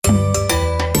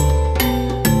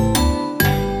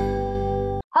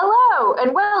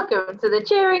to the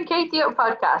Cheering Katie Up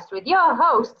podcast with your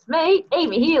hosts, me,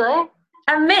 Amy Healy.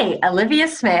 And me, Olivia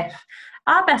Smith.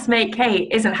 Our best mate,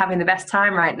 Kate, isn't having the best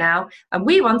time right now, and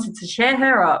we wanted to cheer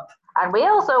her up. And we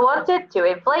also wanted to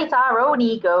inflate our own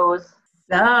egos.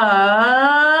 So...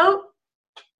 Are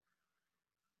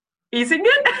you singing?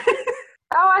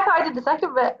 Oh, I thought I did the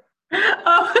second bit.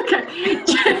 Oh, okay.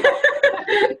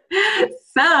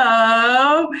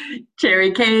 So,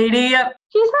 Cherry Katie up.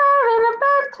 She's having a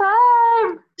bad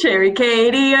time. Cherry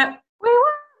Katie up. We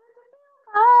wanted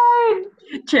to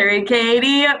feel fine. Cherry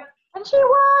Katie up. And she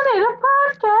wanted a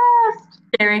podcast.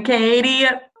 Cherry Katie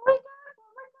up. We got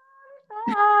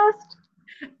it fast.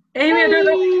 Amy, I don't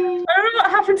know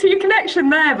what happened to your connection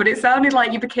there, but it sounded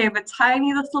like you became a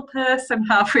tiny little person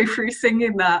halfway through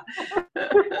singing that.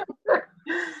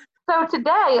 So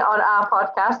today on our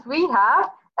podcast, we have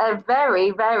a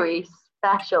very, very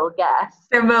special guest.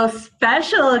 The most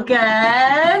special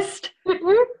guest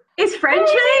is French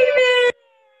Amy.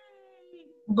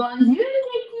 Bonjour,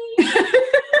 Katie.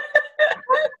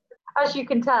 As you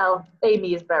can tell,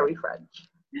 Amy is very French.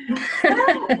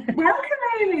 Welcome,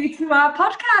 Amy, to our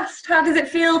podcast. How does it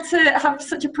feel to have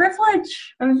such a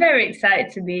privilege? I'm very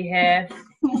excited to be here.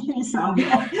 You sound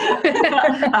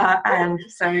I am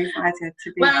so excited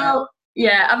to be Well,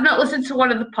 yeah, I've not listened to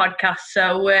one of the podcasts,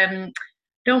 so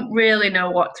don't really know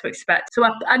what to expect. So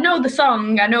I know the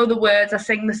song, I know the words, I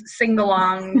sing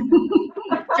along.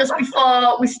 Just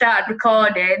before we started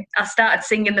recording, I started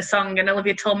singing the song, and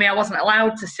Olivia told me I wasn't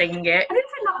allowed to sing it. I didn't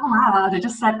say not allowed. I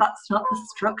just said that's not the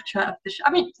structure of the show.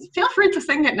 I mean, feel free to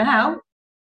sing it now.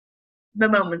 The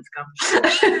moment's gone.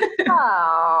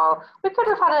 Oh, we could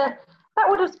have had that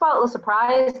would have spoiled the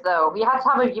surprise, though. You had to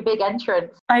have your big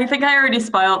entrance. I think I already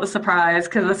spoiled the surprise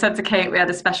because I said to Kate we had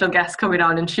a special guest coming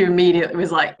on and she immediately was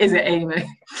like, is it Amy?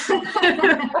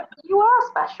 You are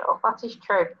special, that is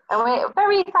true. And we're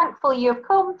very thankful you have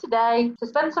come today to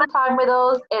spend some time with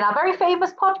us in our very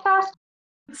famous podcast.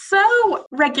 So,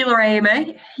 regular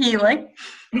Amy Healy.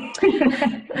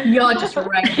 You're just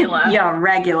regular. You're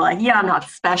regular. You're not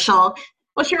special.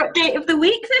 What's your update of the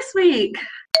week this week?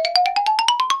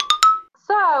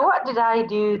 So, what did I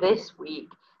do this week?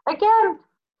 Again,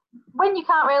 when you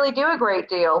can't really do a great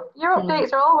deal, your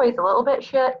updates are always a little bit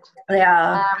shit.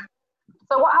 Yeah.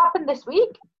 So what happened this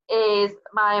week is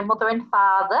my mother and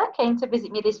father came to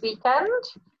visit me this weekend.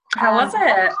 How was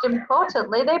it? Most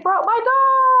importantly, they brought my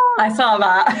dog. I saw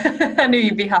that. I knew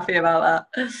you'd be happy about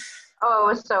that. Oh, I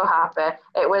was so happy.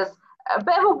 It was a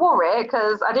bit of a worry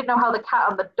because I didn't know how the cat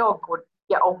and the dog would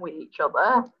get on with each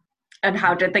other. And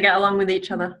how did they get along with each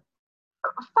other?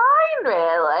 Fine,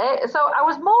 really. So I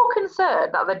was more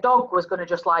concerned that the dog was going to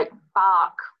just like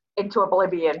bark into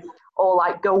oblivion or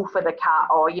like go for the cat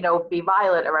or, you know, be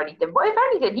violent or anything. But if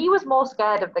anything, he was more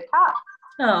scared of the cat.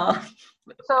 Oh.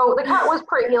 So the cat was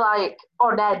pretty like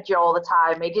on edge all the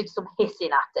time. He did some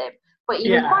hissing at him. But he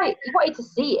wanted to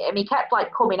see him. He kept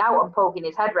like coming out and poking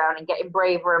his head around and getting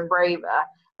braver and braver.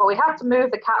 But we had to move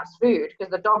the cat's food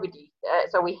because the dog had eaten it.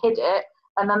 So we hid it.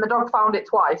 And then the dog found it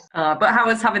twice. But how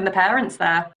was having the parents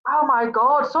there? Oh my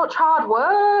God, such hard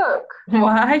work.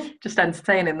 Why? Just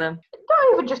entertaining them?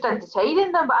 Not even just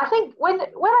entertaining them, but I think when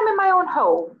I'm in my own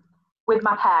home with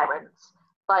my parents,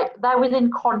 like they're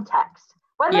within context.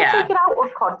 When they're taken out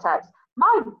of context,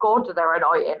 my God, they're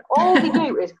annoying. All they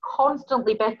do is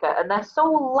constantly bicker and they're so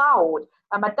loud.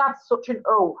 And my dad's such an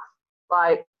oaf,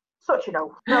 like such an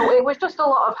oaf. No, it was just a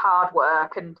lot of hard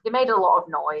work and they made a lot of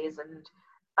noise and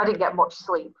I didn't get much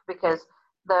sleep because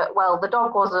the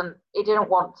dog he didn't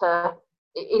want to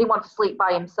sleep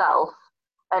by himself,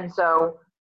 and so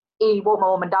he woke my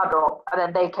mum and dad up, and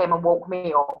then they came and woke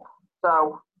me up.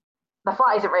 So the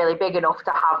flat isn't really big enough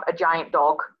to have a giant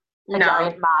dog,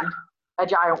 giant man, a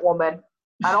giant woman,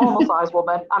 a normal sized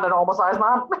woman, and a normal sized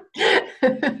man.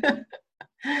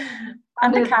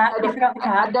 And the cat. You forgot the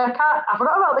cat. And the cat. I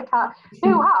forgot about the cat,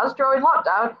 who has during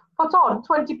lockdown put on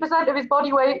 20% of his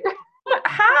body weight.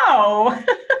 How?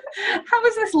 How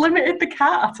has this limited the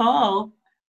cat at all?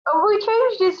 Oh, we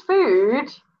changed his food,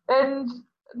 and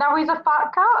now he's a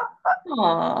fat cat.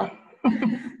 Aww.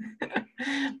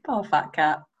 Poor fat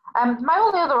cat. My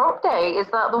only other update is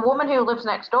that the woman who lives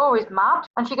next door is mad,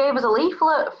 and she gave us a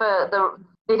leaflet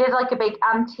they did like a big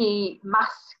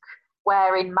anti-mask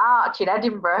wearing march in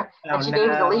Edinburgh, and she gave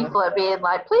us a leaflet being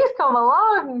like, please come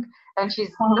along, and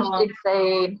she's just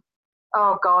insane.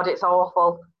 Oh God, it's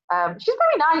awful. She's a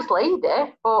very nice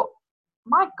lady, but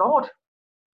my God.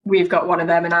 We've got one of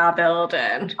them in our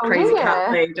building. Oh, Crazy cat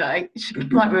lady.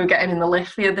 Like we were getting in the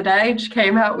lift the other day, she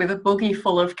came out with a buggy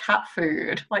full of cat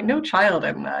food. Like no child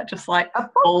in there, just like a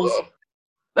buggy?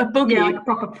 a buggy. Yeah, like a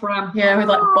proper pram. Yeah, with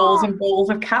like bowls and bowls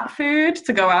of cat food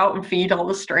to go out and feed all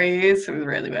the strays. It was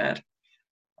really weird.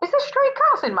 Is there stray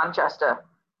cats in Manchester?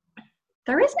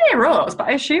 There is near us, but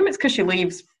I assume it's because she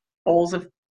leaves bowls of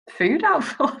food out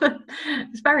for them.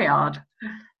 It's very odd.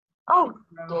 Oh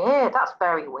dear, that's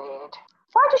very weird.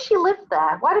 Why does she live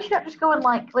there? Why does she not just go and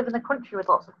like live in the country with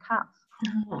lots of cats?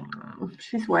 Oh,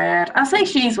 she's weird. I say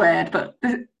she's weird, but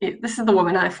this is the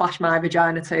woman I flash my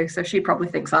vagina to, so she probably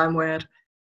thinks I'm weird.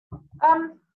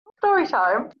 Story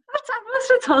time. I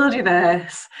must have told you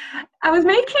this. I was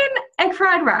making egg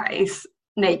fried rice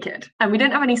naked, and we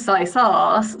didn't have any soy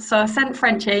sauce, so I sent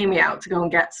French Amy out to go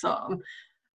and get some.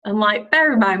 And like,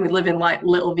 bear in mind, we live in like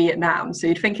little Vietnam, so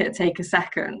you'd think it'd take a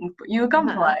second, but you were gone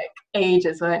for like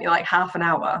ages, weren't you? Like half an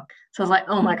hour. So I was like,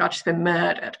 oh my God, she's been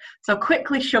murdered. So I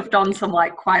quickly shoved on some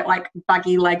like quite like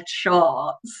baggy legged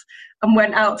shorts and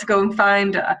went out to go and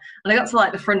find her. And I got to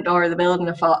like the front door of the building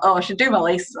and I thought, oh, I should do my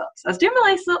laces up. So I was doing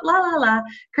my laces up, la la la.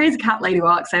 Crazy cat lady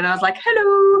walks in. I was like,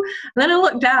 hello. And then I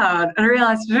looked down and I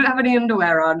realised I didn't have any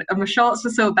underwear on and my shorts were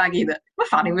so baggy that my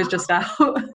fanny was just out.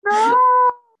 No.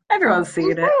 Everyone's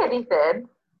seen it. Did you say anything?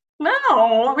 No,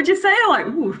 what would you say? Like,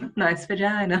 ooh, nice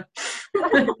vagina.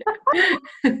 And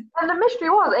the mystery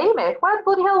was, Amy, where the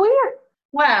bloody hell were you?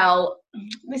 Well,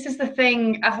 this is the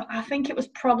thing. I think it was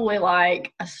probably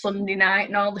like a Sunday night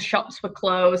and all the shops were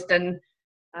closed and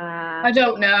I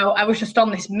don't know. I was just on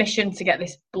this mission to get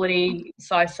this bloody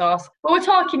soy sauce. But we're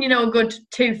talking, a good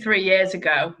 2-3 years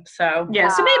ago. So yeah,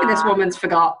 so maybe this woman's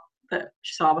forgot that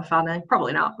she saw my fanny.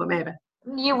 Probably not, but maybe.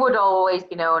 You would always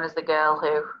be known as the girl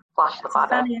who flashed the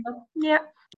fanny. Yeah.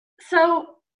 So,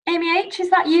 Amy H, is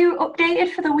that you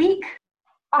updated for the week?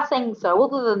 I think so.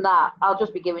 Other than that, I'll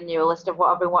just be giving you a list of what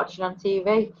I've been watching on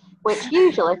TV, which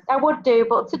usually I would do,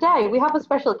 but today we have a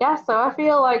special guest, so I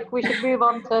feel like we should move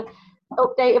on to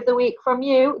update of the week from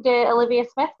you, dear Olivia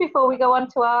Smith, before we go on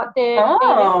to our dear...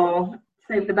 Oh,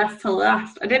 save the best till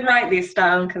last. I did write these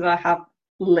down because I have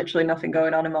literally nothing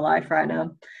going on in my life right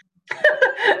now.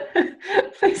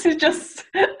 This is just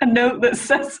a note that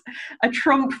says a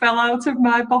trunk fell out of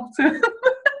my bottom.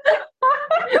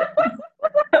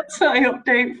 That's my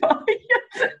update for you.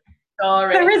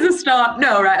 Sorry. There is a start.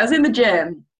 No, right. I was in the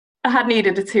gym. I had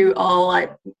needed a 2-all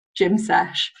like gym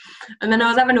sesh, and then I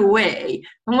was having a wee.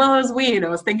 And while I was weeing, I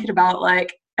was thinking about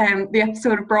like the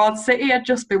episode of Broad City I'd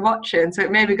just been watching. So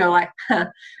it made me go like, huh.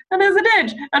 And as I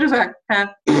did, I just went, huh.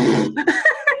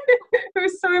 It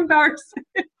was so embarrassing.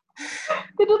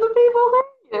 Did other people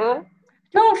hear you?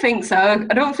 I don't think so.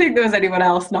 I don't think there was anyone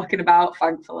else knocking about,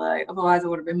 thankfully. Otherwise, I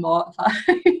would have been mortified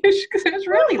because it was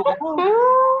really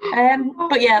loud.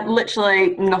 But yeah,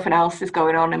 literally nothing else is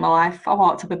going on in my life. I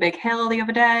walked up a big hill the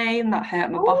other day and that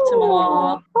hurt my bottom a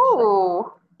lot.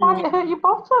 Oh, why did it hurt your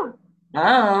bottom?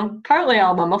 Oh, apparently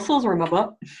all my muscles were in my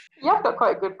butt. Yeah, I've got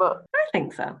quite a good butt. I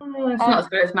think so. It's not as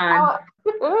good as mine.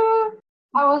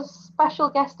 Our special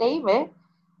guest, Amy,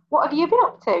 what have you been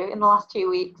up to in the last 2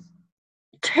 weeks?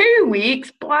 2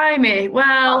 weeks? Blimey.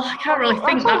 Well, I can't really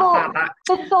think that far back.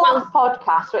 Since the last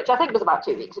podcast, which I think was about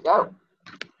 2 weeks ago.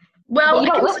 Well, you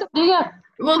don't listen, do you?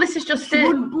 Well, this is just it. She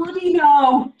wouldn't bloody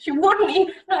know. She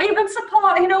wouldn't not even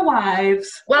supporting her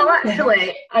wives. Well,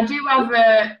 actually, I do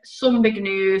have some big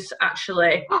news,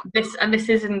 actually. This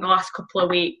is in the last couple of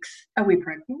weeks. Are we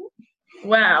pregnant?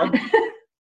 Well,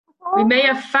 we may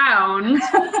have found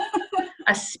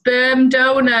a sperm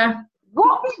donor.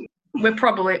 What? We're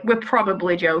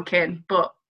probably joking,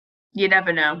 but you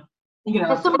never know.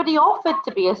 Has somebody offered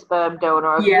to be a sperm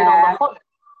donor? Yeah.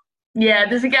 Yeah,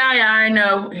 there's a guy I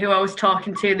know who I was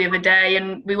talking to the other day,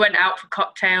 and we went out for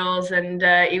cocktails, and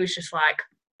he was just like,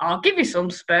 I'll give you some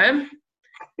sperm.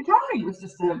 I don't think it was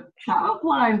just a chat-up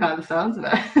line by the sounds of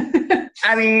it.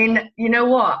 I mean, you know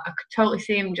what? I could totally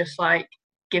see him just like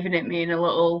giving it me in a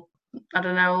little, I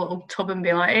don't know, a little tub and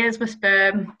being like, here's my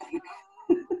sperm.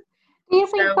 Do you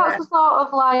think that's a sort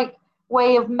of like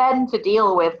way of men to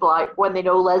deal with, like when they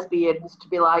know lesbians, to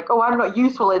be like, oh, I'm not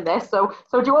useful in this, so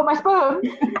do you want my sperm?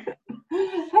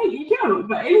 Hey, you don't,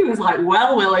 but he was like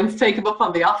well willing to take him up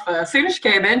on the offer. As soon as she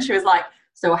came in, she was like,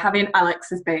 so we're having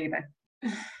Alex's baby.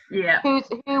 Yeah.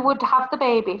 Who would have the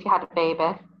baby if you had a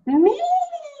baby? Me.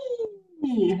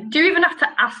 Do you even have to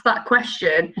ask that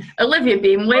question? Olivia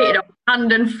being weighted on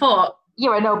hand and foot.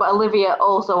 Yeah, I know, but Olivia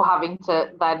also having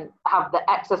to then have the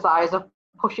exercise of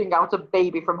pushing out a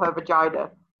baby from her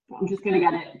vagina. I'm just going to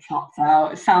get it chopped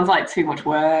out. It sounds like too much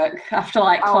work. After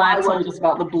like Claire told us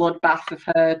about the bloodbath of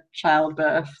her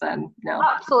childbirth, then no.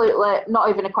 Absolutely, not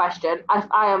even a question. I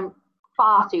am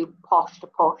far too posh to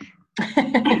push.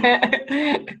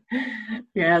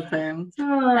 Yeah, same.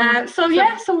 So we've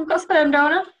got a sperm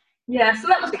donor. Yeah, so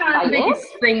that was kind of the biggest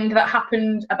thing that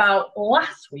happened about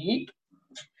last week.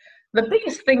 The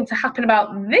biggest thing to happen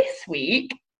about this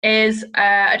week is,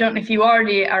 I don't know if you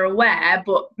already are aware,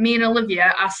 but me and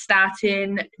Olivia are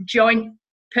starting joint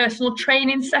personal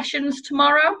training sessions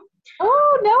tomorrow.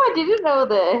 Oh, no, I didn't know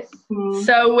this.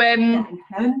 So,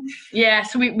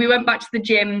 so we went back to the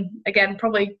gym again,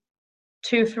 probably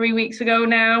 2-3 weeks ago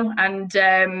now,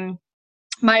 and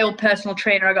my old personal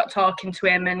trainer, I got talking to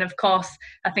him, and of course,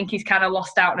 I think he's kind of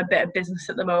lost out on a bit of business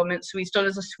at the moment, so he's done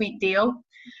us a sweet deal.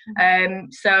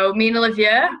 So me and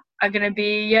Olivia are going to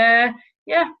be,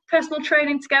 personal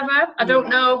training together. I don't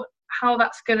know how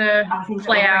that's going to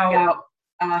play out.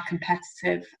 Our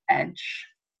competitive edge.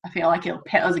 I feel like it'll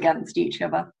pit us against each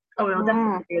other. Oh, we'll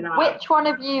definitely do that. Which one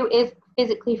of you is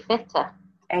physically fitter?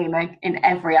 Amy, in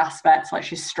every aspect. Like,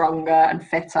 she's stronger and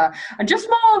fitter and just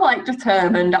more like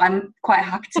determined. I'm quite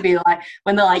happy to be like,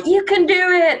 when they're like, you can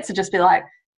do it, to just be like,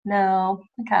 no,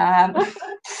 I can't.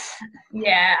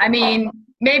 Yeah, I mean,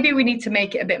 maybe we need to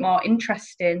make it a bit more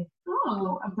interesting.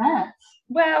 Oh, I bet.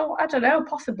 Well, I don't know,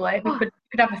 possibly. We could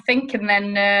have a think, and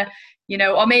then,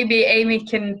 or maybe Amy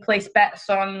can place bets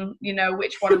on,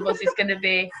 which one of us is going to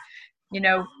be, Like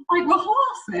the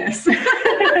horses.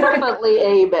 Definitely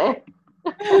Amy.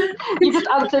 You just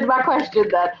answered my question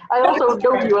then. I also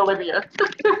know you, Olivia.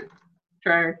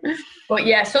 True. But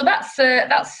yeah, so that's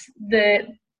the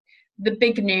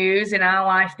big news in our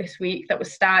life this week, that we're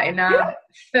starting our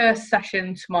first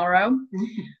session tomorrow.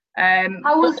 Have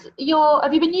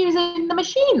you been using the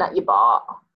machine that you bought?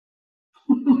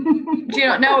 Do you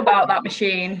not know about that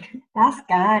machine? That's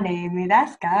gone, Amy.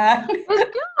 That's gone.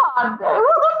 It's gone.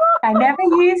 I never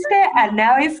used it, and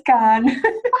now it's gone.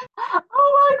 Oh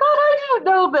my god, I didn't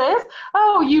know this.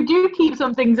 Oh, you do keep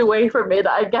some things away from me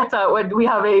that I get out when we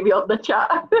have Amy on the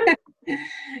chat.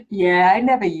 Yeah, I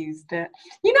never used it.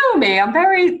 You know me, I'm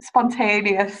very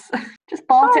spontaneous. Just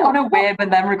bought it on a whim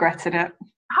and then regretted it.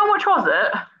 How much was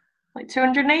it? Like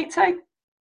 280.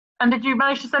 And did you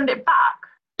manage to send it back?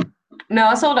 No,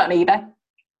 I sold it on eBay.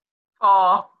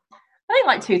 Oh. I think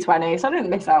like 220, so I didn't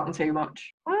miss out on too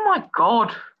much. Oh my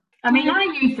god. I mean, I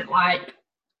used it like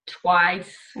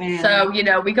twice. Yeah. So,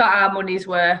 we got our money's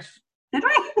worth. Did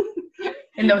we?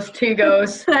 In those 2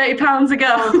 goes. £30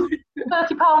 ago.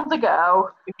 £30 ago.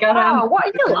 Oh, what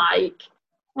are you like?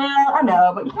 Well, I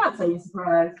know, but you can't say you're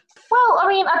surprised. Well, I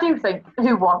mean, I do think,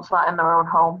 who wants that in their own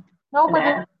home?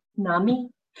 Nobody. Not me.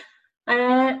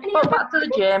 Go back to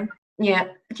the gym. Yeah,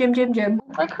 gym.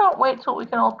 I can't wait till we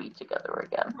can all be together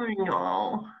again. I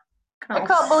know. I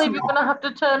can't believe you're going to have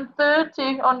to turn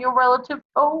 30 on your relative.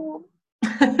 Oh,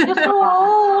 you're so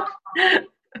old. I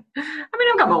mean,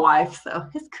 I've got my wife, so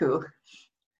it's cool.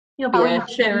 You'll be here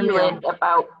cheering me on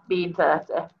about being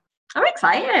 30. I'm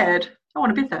excited. I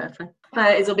want to be 30.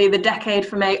 30s will be the decade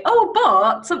for me. Oh,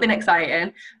 but something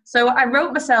exciting. So I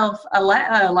wrote myself a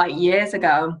letter like years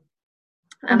ago,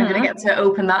 and I'm going to get to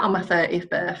open that on my 30th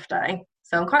birthday.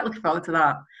 So I'm quite looking forward to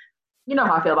that. You know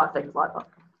how I feel about things like that.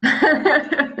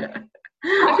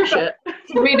 Oh, shit.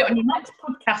 Read it on your next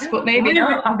podcast, but maybe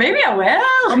not. Maybe I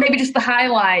will. Or maybe just the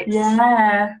highlights.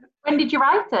 Yeah. When did you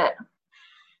write it?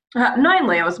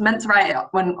 Knowingly, I was meant to write it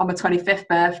on my 25th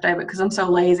birthday, but because I'm so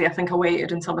lazy, I think I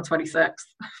waited until my 26th.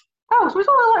 Oh, so it's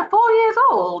only like 4 years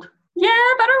old. Yeah,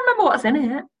 but I don't remember what's in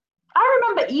it. I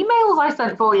remember emails I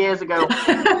sent 4 years ago.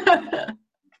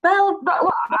 Well,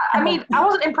 I mean, I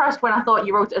wasn't impressed when I thought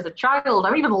you wrote it as a child.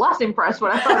 I'm even less impressed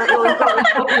when I thought it was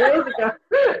 4 years ago.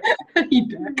 You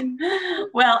did.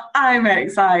 Well, I'm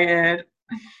excited.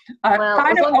 I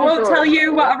won't tell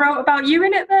you what I wrote about you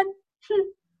in it then.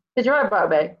 Did you write about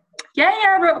me? Yeah,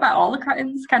 I wrote about all the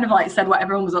cretins. Kind of like said what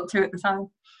everyone was up to at the time.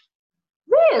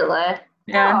 Really?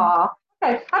 Yeah. Aww.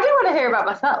 Okay. I do want to hear about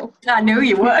myself. I knew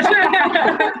you would.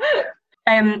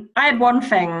 I had one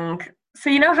thing. So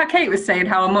you know how Kate was saying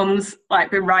how her mum's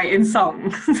like been writing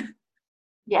songs?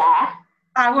 Yeah.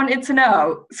 I wanted to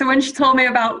know. So when she told me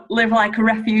about Live Like a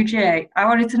Refugee, I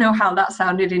wanted to know how that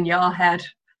sounded in your head.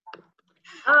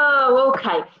 Oh,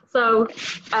 okay. So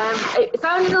it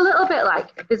sounded a little bit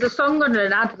like there's a song under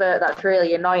an advert that's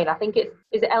really annoying. I think is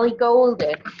it Ellie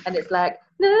Goulding, and it's like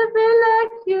love me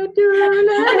like you do, love me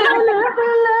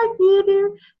like you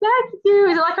do, like you do.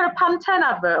 Is it like on a Pantene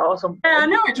advert or something? Yeah, I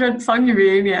know which song you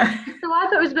mean. Yeah. So I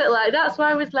thought it was a bit like that. So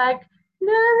I was like,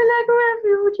 love me like a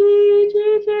refugee,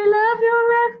 Gigi, love your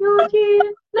refugee,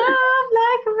 love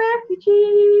like a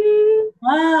refugee.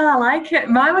 Wow, I like it.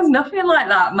 Mine was nothing like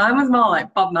that. Mine was more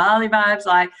like Bob Marley vibes,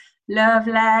 like love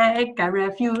like a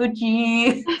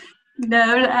refugee,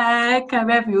 love like a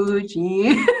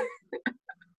refugee.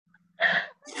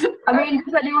 I mean,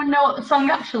 does anyone know what the song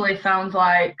actually sounds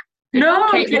like? No,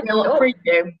 Kate, give me a little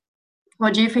preview.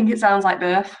 What do you think it sounds like,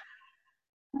 Birth?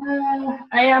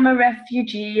 I am a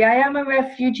refugee, and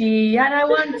I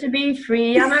want to be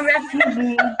free. I'm a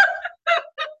refugee.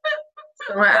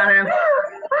 So, I don't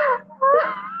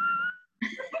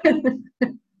know.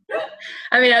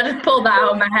 I mean, I just pulled that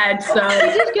out of my head, so...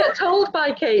 You just get told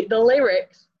by Kate the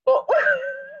lyrics, but...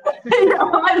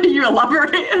 Why did you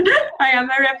elaborate? I am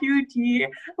a refugee. I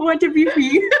want to be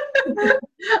free.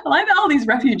 I like that all these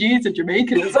refugees are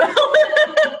Jamaican as well.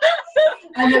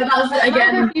 I know, that was,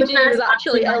 again... My refugee was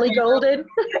actually Ellie Goulding.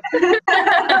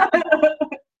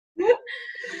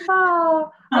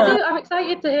 I'm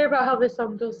excited to hear about how this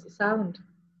song does sound.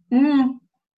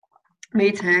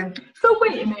 Me too. So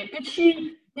wait a minute, did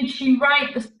she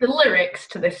write the lyrics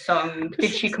to this song?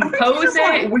 Did she compose it?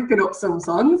 Like whipping up some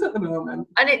songs at the moment.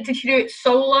 And did she do it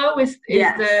solo?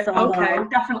 Solo. Okay.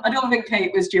 Definitely. I don't think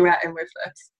Kate was duetting with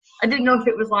this. I didn't know if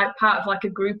it was like part of like a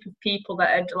group of people that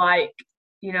had like,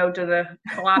 you know, done a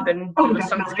collab and done a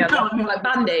song together. Like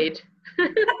Band-Aid.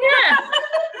 Yeah.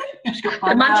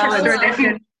 The Manchester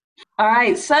edition. All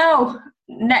right, so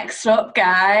next up,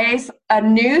 guys, a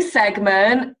new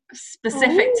segment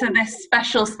specific to this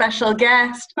special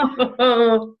guest.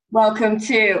 Welcome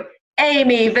to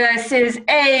Amy versus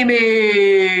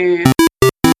Amy.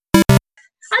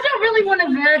 I don't really want to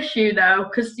verse you though,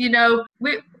 because you know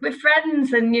we're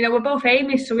friends and you know we're both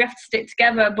Amy, so we have to stick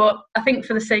together. But I think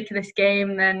for the sake of this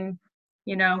game, then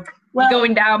you know you're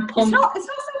going down pump. It's not so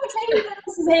much Amy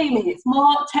versus Amy. It's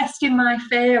more testing my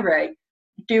theory.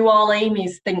 Do all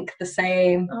Amy's think the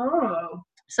same? Oh.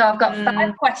 So I've got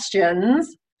 5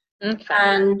 questions. Okay.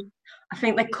 And I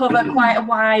think they cover quite a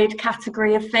wide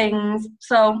category of things.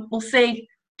 So we'll see.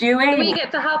 Do we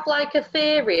get to have like a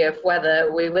theory of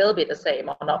whether we will be the same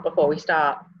or not before we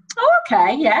start? Oh,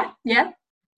 okay. Yeah.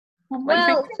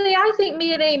 Well, see, I think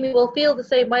me and Amy will feel the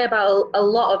same way about a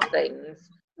lot of things.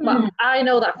 But I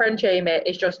know that French Amy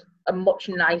is just a much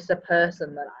nicer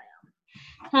person than I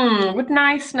am. Would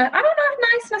niceness... I don't know if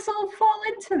niceness will fall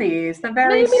into these. They're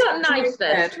very... Maybe not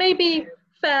niceness. Maybe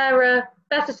fairer,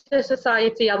 better to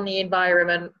society and the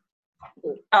environment.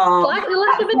 Slightly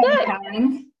less of a dick.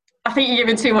 I think you're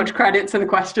giving too much credit to the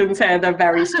questions here. They're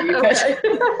very stupid.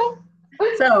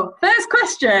 So, first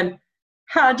question.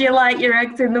 How do you like your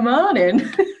eggs in the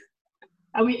morning?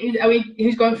 Are we?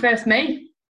 Who's going first?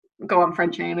 Me? Go on,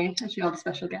 French Amy, as you're the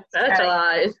special guest.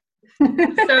 Fertilise.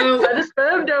 So, the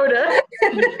sperm donor.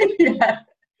 Yeah.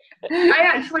 I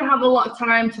actually have a lot of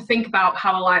time to think about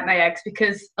how I like my eggs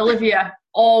because Olivia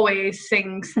always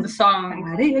sings the song.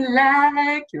 How do you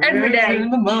like your every day? In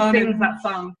the morning? She sings that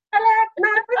song. I like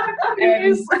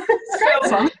my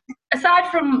So, aside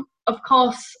from, of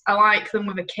course, I like them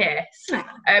with a kiss.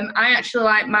 I actually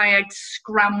like my eggs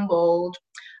scrambled,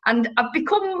 and I've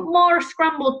become more a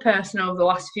scrambled person over the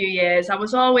last few years. I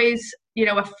was always, you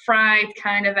know, a fried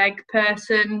kind of egg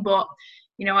person, but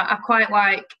you know, I quite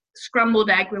like scrambled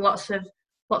egg with lots of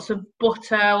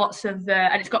butter,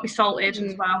 and it's got to be salted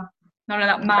as well. None of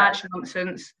that marge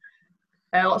nonsense.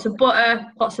 Lots of butter,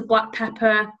 lots of black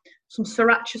pepper, some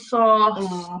sriracha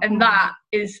sauce, and that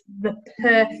is the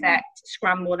perfect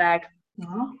scrambled egg.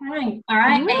 Okay. All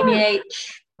right, Amy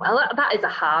H. Well, that is a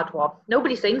hard one.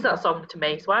 Nobody sings that song to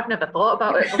me, so I've never thought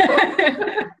about it before.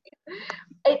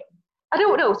 I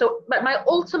don't know. So my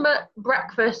ultimate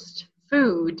breakfast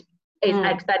food is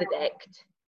Eggs Benedict.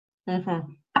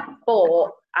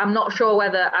 But I'm not sure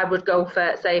whether I would go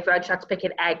for, say, if I just had to pick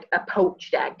an egg, a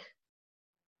poached egg.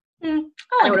 I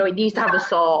don't know, it needs to have a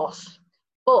sauce.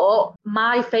 But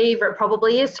my favourite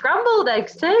probably is scrambled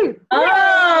eggs too.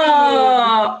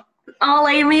 Oh! All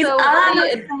Amy's So are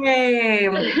the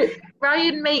same.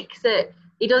 Ryan makes it,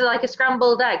 he does like a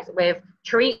scrambled eggs with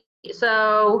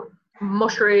chorizo,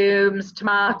 mushrooms,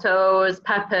 tomatoes,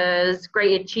 peppers,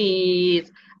 grated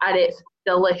cheese, and it's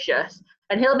delicious.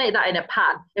 And he'll make that in a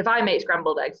pan. If I make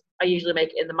scrambled eggs, I usually make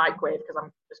it in the microwave because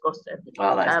I'm disgusting.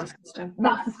 Oh, that's disgusting.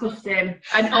 That's disgusting.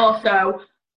 And also,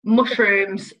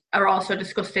 mushrooms are also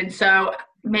disgusting. So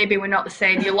maybe we're not the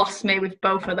same. You lost me with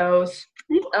both of those.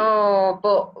 Oh,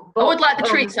 but I would like the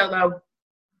chorizo though.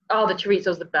 Oh, the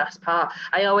chorizo's the best part.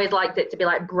 I always liked it to be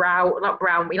like brown, not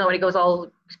brown, you know, when it goes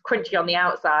all crunchy on the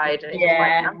outside. And it's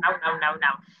like,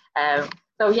 no.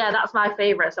 So yeah, that's my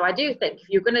favourite. So I do think if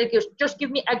you're going to just give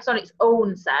me eggs on its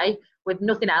own, say, with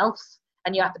nothing else,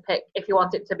 and you have to pick if you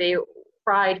want it to be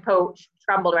fried, poached,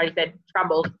 scrambled or anything,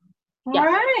 scrambled. Yes.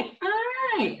 All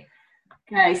right.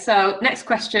 Okay, so next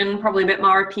question, probably a bit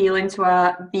more appealing to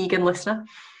our vegan listener.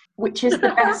 Which is the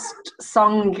best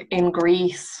song in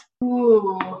Greece?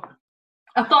 Ooh.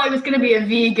 I thought it was going to be a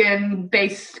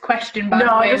vegan-based question. By No,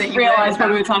 the way, I just realised when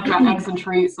we were talking about eggs and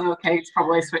treats, so okay, it's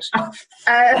probably switched off.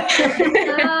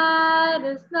 That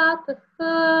is not the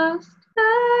first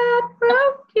that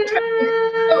broken. So,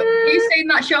 are you saying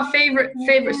that's your favourite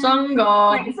song,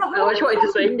 or? I just wanted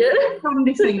to sing it.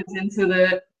 Somebody sings into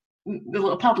the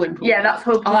little paddling pool. Yeah, that's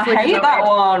Hopelessly I hate Devoted. that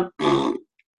one.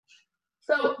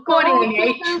 So, accordingly,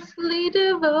 H. Hopelessly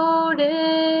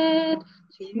devoted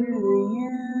to you.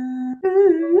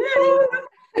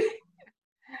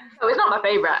 Oh, it's not my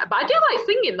favourite, but I do like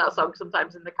singing that song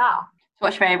sometimes in the car.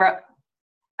 What's your favourite?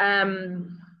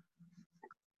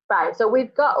 Right, so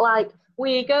we've got like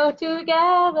We Go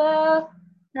Together.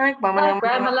 Like Rama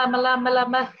Lama Lama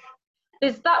Lama.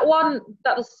 Is that one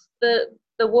that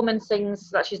the woman sings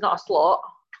that she's not a slut?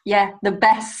 Yeah, the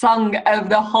best song of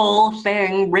the whole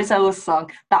thing, Rizzo's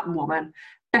song. That woman,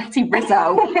 Betty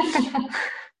Rizzo.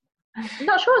 I'm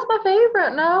not sure it's my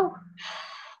favourite, no.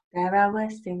 There are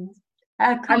worse things.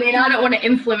 I mean, I don't want to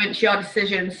influence your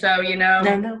decision, so, you know.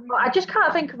 No. I just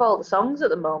can't think of all the songs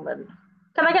at the moment.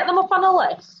 Can I get them up on a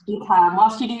list? You can.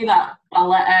 Whilst you do that, I'll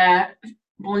let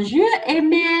Bonjour,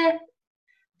 Emile.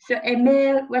 So,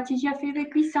 Emile, what is your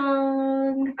favourite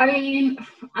song? I mean,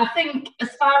 I think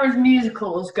as far as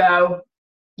musicals go,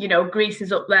 you know, Grease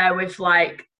is up there with,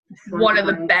 like, one of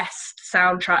the best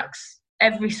soundtracks.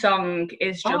 Every song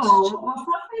is just... Oh,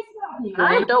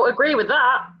 I don't agree with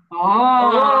that.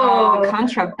 Oh,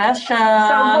 controversial. So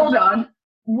hold on.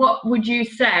 What would you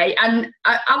say? And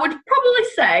I would probably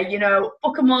say, you know,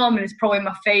 Book of Mormon is probably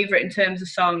my favourite in terms of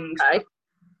songs. Okay.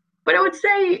 But I'd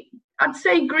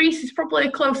say Grease is probably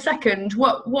a close second.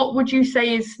 What would you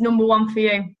say is number one for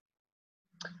you?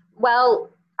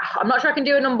 Well, I'm not sure I can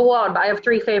do a number one, but I have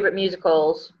 3 favourite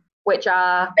musicals, which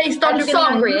are Based on Cedric and the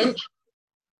Angry songs. Inch.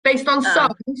 Based on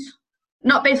songs.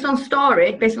 Not based on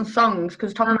story, based on songs,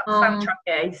 because talking about the soundtrack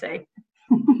here, you see.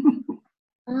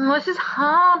 This is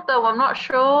hard though, I'm not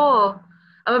sure.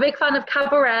 I'm a big fan of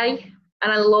Cabaret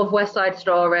and I love West Side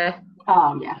Story.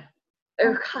 Oh, yeah.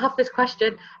 I have this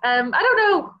question. I don't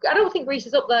know. I don't think Grease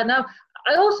is up there now.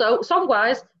 I also,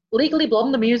 song-wise, Legally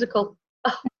Blonde the musical.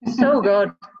 Oh, so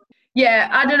good. Yeah,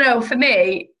 I don't know. For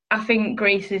me, I think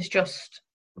Grease is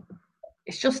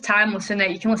it's just timeless, isn't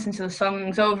it? You can listen to the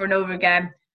songs over and over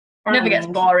again. Never gets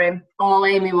boring. All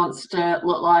Amy wants to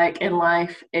look like in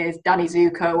life is Danny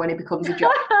Zuko when he becomes a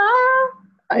jock.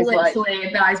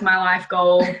 Literally, that is my life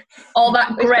goal. All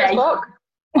that grey.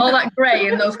 All that grey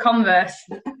in those Converse.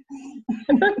 But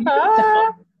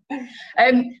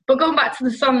going back to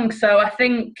the song, so I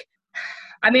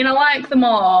like them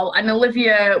all, and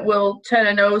Olivia will turn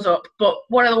her nose up, but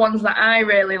one of the ones that I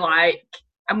really like,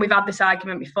 and we've had this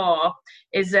argument before,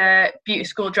 is Beauty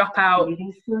School Dropout,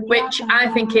 which I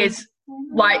think is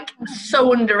like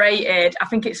so underrated. I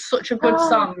think it's such a good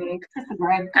song. It's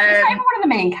one of the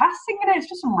main cast singing it. It's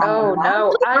just some random. Oh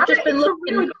no, I've just been looking.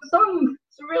 It's a really good song.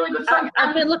 It's a really good song.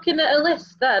 I've been looking at a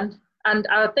list then, and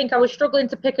I think I was struggling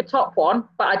to pick a top one,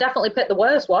 but I definitely picked the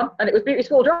worst one, and it was Beauty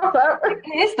School Dropout. It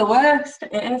is the worst.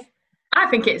 It is. I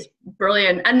think it's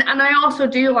brilliant, and I also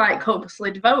do like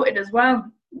Hopelessly Devoted as well.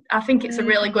 I think it's a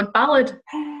really good ballad.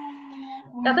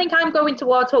 I think I'm going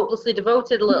towards Hopelessly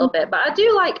Devoted a little bit, but I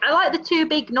like the 2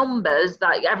 big numbers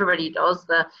that everybody does.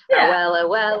 The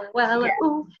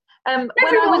ooh. When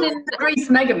I was in Grease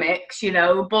Megamix, you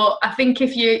know, but I think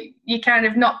if you kind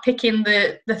of not picking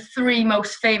the 3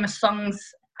 most famous songs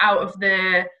out of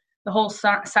the whole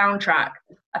soundtrack,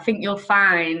 I think you'll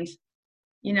find,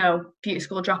 you know, Beauty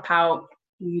School Dropout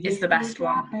is the best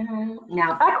one.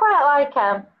 Now I quite like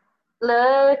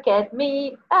Look at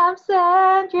me, I'm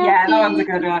Sandra. Yeah, that one's a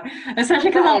good one.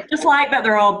 Especially because I just like that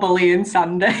they're all bullying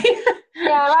Sandy.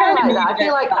 Yeah, I like that. I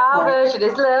feel like our version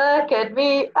is Look at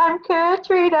me, I'm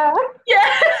Katrina. Yeah.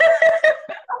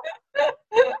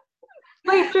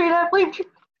 Bleep Trina, bleep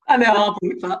Trina. I know, I'll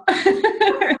bleep that.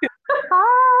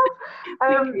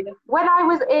 When I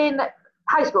was in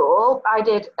high school, I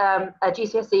did a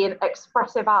GCSE in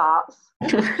expressive arts.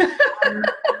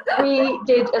 We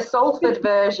did a Salford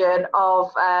version of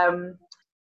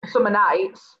Summer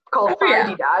Nights called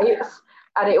Friday Nights,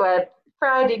 and it went,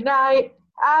 Friday night,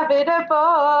 having a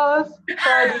buzz,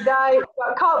 Friday night,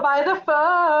 got caught by the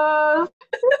fuzz.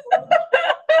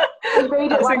 We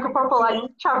made it like a proper, like,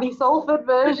 chavvy Salford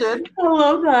version. I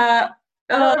love that.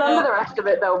 I don't remember the rest of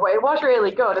it though, but it was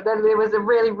really good. And then there was a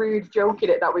really rude joke in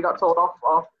it that we got told off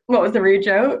for. What was the rude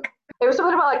joke? It was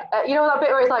something about, like, you know that bit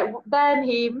where it's like, then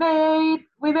we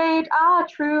made our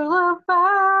true love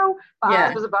vow. But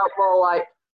ours was about more like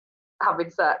having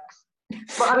sex.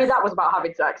 But I mean, that was about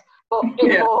having sex. but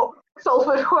in more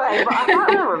Salford way. But I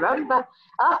can't really remember.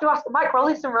 I'll have to ask. Mike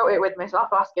Rollison wrote it with me, so I'll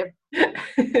have to ask him.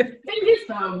 Thing is,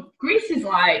 though, Grease is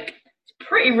like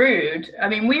pretty rude. I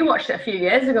mean, we watched it a few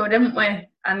years ago, didn't we?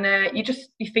 And you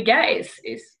forget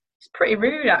it's pretty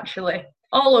rude, actually.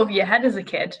 All over your head as a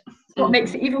kid. What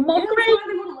makes it even more great.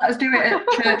 They wouldn't let us do it at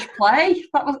church play.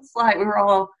 That was like we were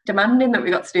all demanding that we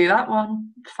got to do that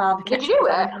one. Father Did you do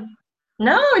it?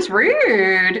 No, it's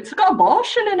rude. It's got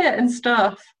abortion in it and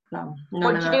stuff. No.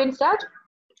 What did you do instead?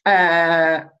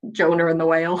 Jonah and the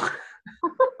Whale.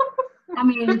 I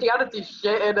mean, Christianity's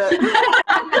shit in it.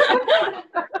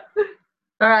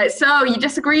 All right, so you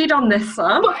disagreed on this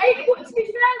song. But to be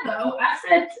fair, though, I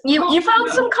said you found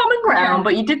some common ground,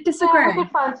 but you did disagree. Yeah, I did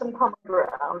find some common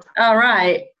ground. All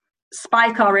right,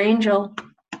 Spike or Angel?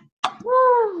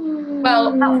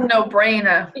 Well, that's a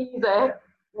no-brainer. Easy.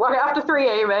 One after three,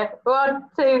 Amy. 1,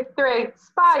 2, 3.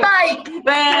 Spike. Spike. Yay!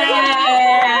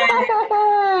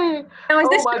 Now, is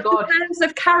this Oh my in God. terms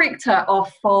of character or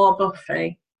for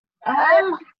Buffy?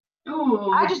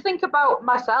 I just think about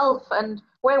myself, and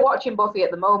we're watching Buffy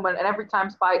at the moment, and every time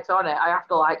Spike's on it, I have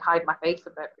to like hide my face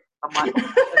a bit. I'm like,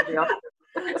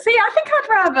 See, I think I'd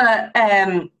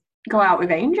rather go out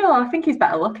with Angel. I think he's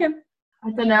better looking.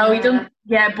 I don't know. He doesn't.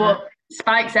 Yeah, but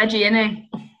Spike's edgy, isn't he?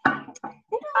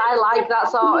 I like that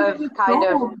sort of kind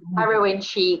of heroin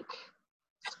chic,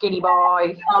 skinny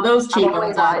boy. Oh, those I cheap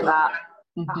always ones are like that.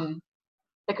 Mm-hmm.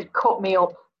 They could cut me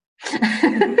up.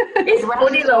 It's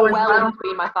funny though as well well. in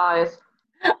between my thighs.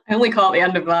 I only caught the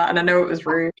end of that, and I know it was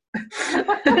rude.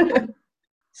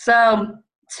 So,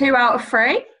 2 out of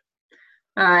 3.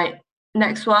 All right,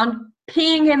 next one.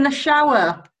 Peeing in the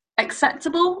shower.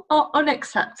 Acceptable or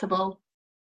unacceptable?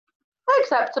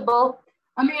 Acceptable.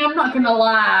 I mean, I'm not gonna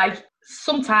lie.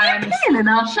 Sometimes. Peeing in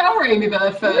our shower, Amy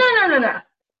Burford. No.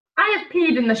 I have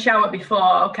peed in the shower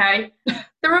before. Okay.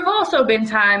 There have also been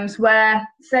times where,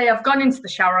 say, I've gone into the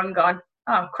shower and gone,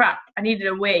 oh crap, I needed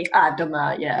a wee. I've done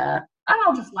that, yeah. And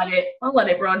I'll just let it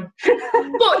run.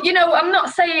 But, I'm not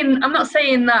saying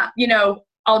that,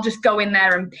 I'll just go in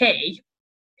there and pee.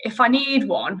 If I need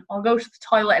one, I'll go to the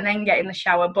toilet and then get in the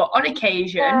shower. But on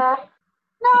occasion...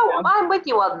 No, I'm with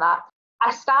you on that.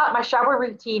 I start my shower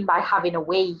routine by having a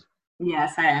wee. Yeah,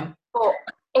 same. But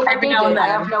if I Every did now and it, I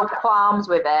then. have no qualms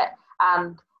with it.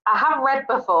 And I have read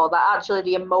before that actually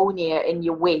the ammonia in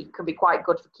your wee can be quite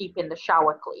good for keeping the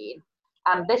shower clean.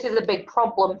 And this is a big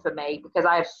problem for me because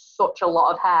I have such a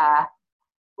lot of hair.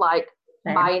 Like,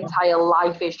 my entire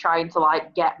life is trying to,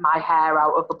 like, get my hair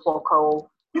out of the plug hole.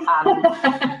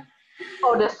 And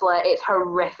honestly, it's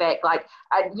horrific. Like,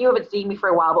 you haven't seen me for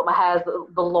a while, but my hair's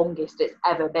the longest it's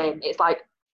ever been. It's, like,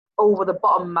 over the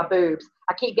bottom of my boobs.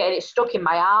 I keep getting it stuck in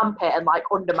my armpit and, like,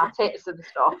 under my tits and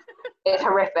stuff. It's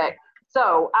horrific.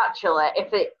 So, actually,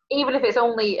 even if it's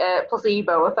only a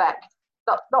placebo effect,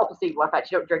 not a placebo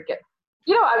effect, you don't drink it.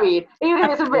 You know what I mean? Even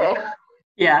if it's a myth,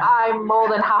 Yeah. I'm more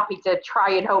than happy to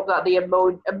try and hope that the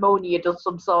ammonia does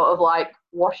some sort of like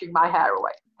washing my hair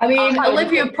away. I mean,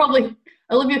 Olivia could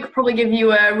probably give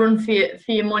you a run for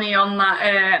your money on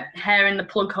that hair in the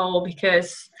plug hole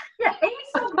because Yeah, Amy's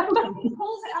so good. He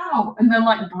pulls it out and then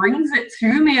like brings it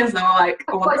to me as though like,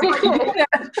 I want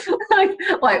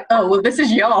to like, oh well, this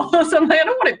is yours. I'm like, I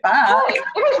don't want it back. If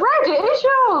it's red, it is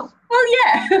yours. Well,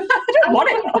 yeah, I don't want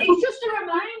it. It's just a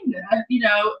reminder,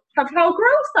 Of how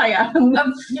gross I am. of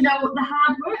the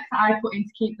hard work that I put in to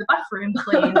keep the bathroom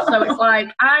clean. So it's like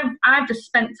I've just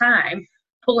spent time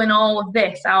pulling all of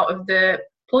this out of the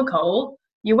plug hole.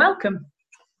 You're welcome.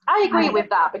 I agree with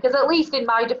that because at least in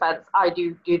my defence, I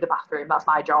do the bathroom. That's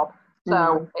my job.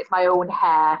 So it's my own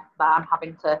hair that I'm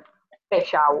having to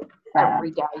fish out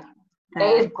every day.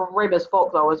 It is grim as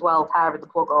fuck though as well, hair in the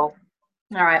plug hole.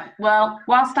 All right. Well,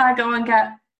 whilst I go and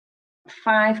get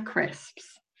 5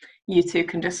 crisps, you two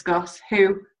can discuss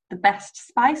who the best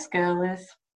Spice Girl is.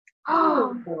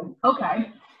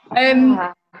 Okay.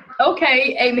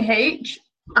 Okay, Amy H.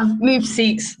 I've moved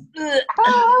seats. Oh,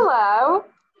 hello.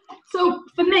 So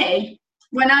for me,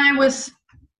 when I was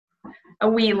a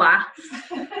wee lass,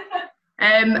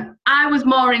 I was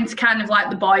more into kind of like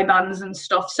the boy bands and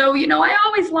stuff. So, I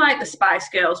always liked the Spice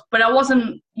Girls, but I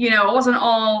wasn't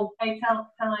all... Hey, tell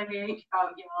Amy H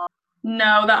about your...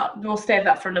 No, we'll save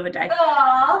that for another day.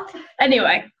 Aww.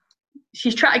 Anyway,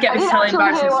 she's trying to get me to tell I didn't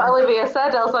actually embarrassing hear what stuff. Olivia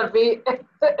said, else I'd be...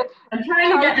 I'm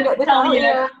trying to get her to tell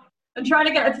you. I'm trying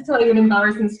to get her to tell you an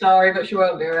embarrassing story, but she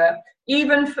won't do it.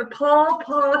 Even for poor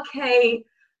Kate.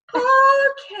 Poor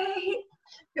Kate.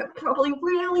 You'll probably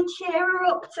really cheer her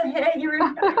up to hear your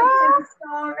embarrassing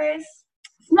stories.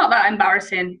 It's not that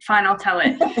embarrassing. Fine, I'll tell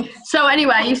it. So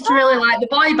anyway, I used to really like the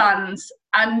boy bands.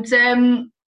 And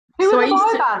Who are the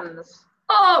boy bands?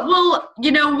 Oh, well,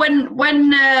 you know,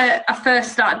 when I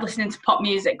first started listening to pop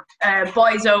music,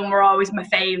 Boyzone were always my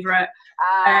favourite.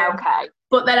 Okay.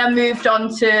 But then I moved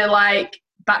on to, like,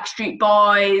 Backstreet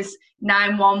Boys,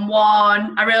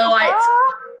 911.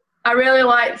 I really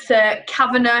liked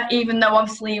Kavanagh, even though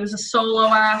obviously he was a solo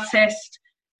artist.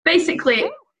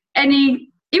 Basically,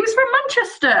 he was from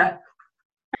Manchester.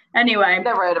 Anyway.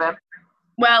 Never heard of him.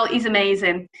 Well, he's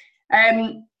amazing.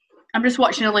 I'm just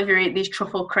watching Olivia eat these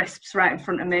truffle crisps right in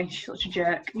front of me. She's such a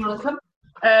jerk. You want some?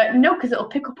 No, because it'll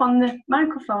pick up on the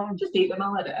microphone. Just eat them,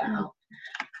 I'll let it out.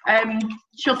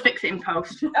 She'll fix it in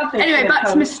post. Anyway, back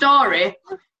to my story.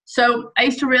 So I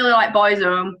used to really like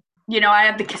Boyzone. You know, I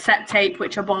had the cassette tape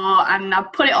which I bought, and I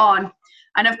put it on.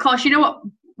 And of course, you know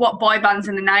what boy bands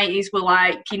in the 90s were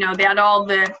like. You know, they had all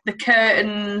the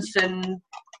curtains and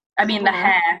the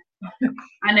hair.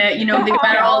 And you know, they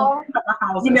wear all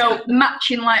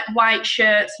matching like white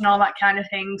shirts and all that kind of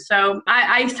thing. So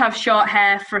I used to have short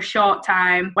hair for a short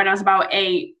time when I was about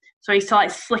 8. So I used to like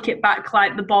slick it back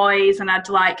like the boys, and I'd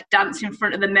like dance in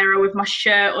front of the mirror with my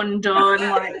shirt undone,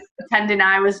 like pretending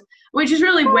I was, which is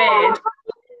really weird.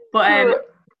 But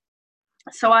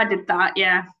so I did that,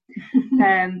 yeah.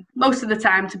 Most of the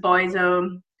time to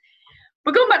Boyzone.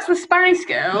 But going back to the Spice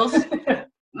Girls,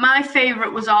 my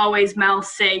favourite was always Mel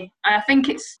C. I think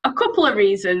it's a couple of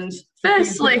reasons.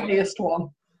 Firstly, the funniest one.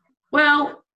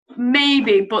 Well,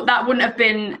 maybe, but that wouldn't have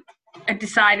been a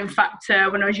deciding factor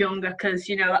when I was younger, because,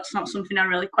 you know, that's not something I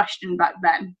really questioned back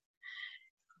then.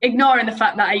 Ignoring the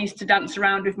fact that I used to dance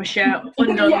around with my shirt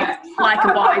undone like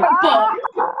a boy.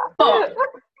 But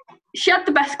she had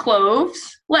the best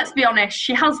clothes. Let's be honest,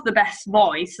 she has the best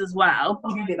voice as well.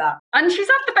 I'll give you that. And she's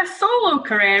had the best solo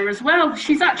career as well.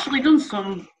 She's actually done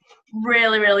some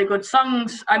really, really good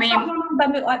songs. I mean,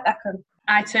 Bend It Like Beckham.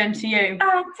 I Turn to You.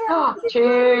 Oh,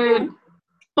 tune.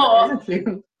 But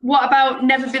what about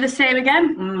Never Be the Same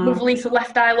Again with Lisa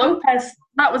Left Eye Lopez?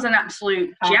 That was an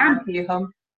absolute jam.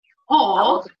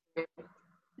 Or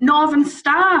Northern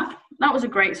Star. That was a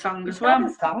great song as well.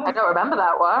 I don't remember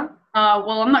that one.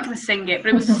 Well, I'm not going to sing it,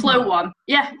 but it was a slow one.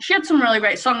 Yeah, she had some really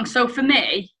great songs. So for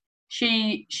me,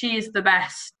 she is the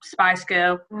best Spice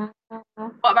Girl. Mm-hmm.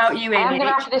 What about you, Amy? I'm going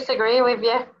to have to disagree with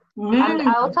you. And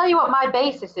I'll tell you what my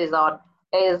basis is on,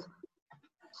 is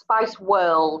Spice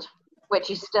World, which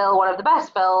is still one of the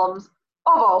best films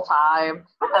of all time.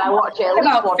 And I watch it at least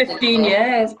about once 15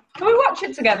 years. Can we watch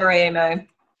it together, Amy?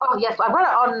 Oh, yes. I got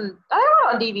it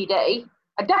on DVD.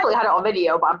 I definitely had it on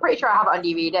video, but I'm pretty sure I have it on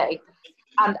DVD.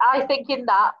 And I think in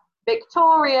that,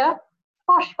 Victoria,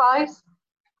 Posh Spice,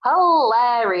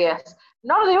 hilarious.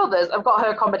 None of the others have got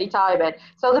her comedy timing.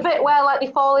 So the bit where like they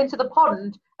fall into the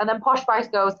pond and then Posh Spice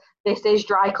goes, "This is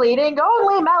dry cleaning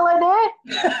only, Melanie."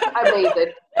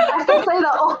 Amazing. I still say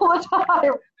that all the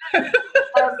time.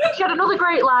 She had another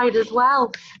great line as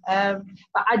well. But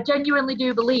I genuinely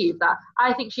do believe that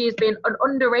I think she has been an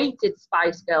underrated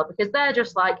Spice Girl, because they're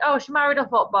just like, oh, she married a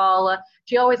footballer.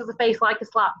 She always has a face like a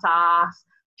slapped ass.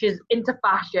 She's into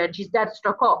fashion. She's dead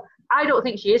stuck up. I don't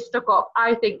think she is stuck up.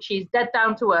 I think she's dead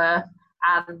down to earth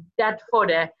and dead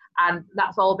funny. And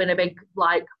that's all been a big,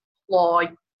 like, ploy.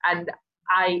 And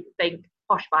I think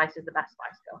Posh Spice is the best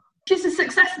Spice Girl. She's a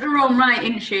success in her own right,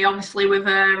 isn't she? Obviously, with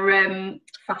her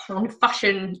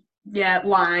fashion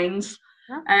lines.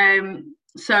 Yeah.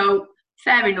 So,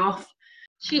 fair enough.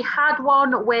 She had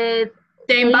one with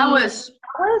Dame Bowers.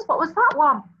 What was that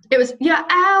one? It was, "You're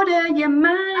out of your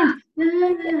mind."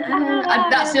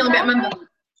 And that's the only bit I remember.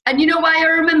 And you know why I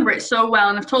remember it so well?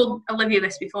 And I've told Olivia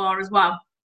this before as well.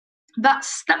 That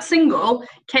single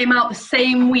came out the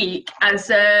same week as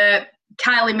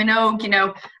Kylie Minogue, you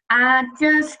know, "I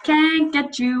just can't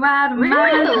get you out of my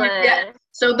head." Yeah.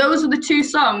 So those are the two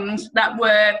songs that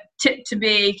were tipped to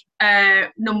be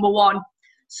number one.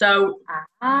 So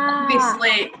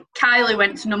obviously Kylie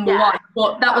went to number one,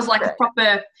 but that was like a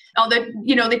proper.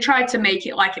 They tried to make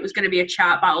it like it was going to be a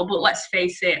chart battle, but let's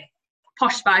face it,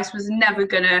 Posh Spice was never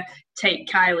going to take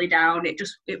Kylie down. It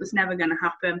was never going to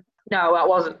happen. No, it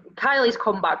wasn't. Kylie's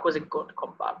comeback was a good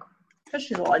comeback. Because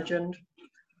she's a legend.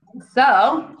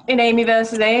 So, in Amy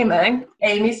versus Amy,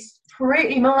 Amy's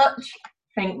pretty much,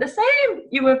 I think, the same.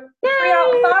 You were 3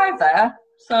 out of 5 there.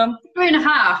 So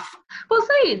 3.5. Well,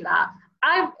 saying that,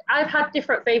 I've had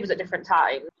different favours at different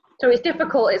times. So it's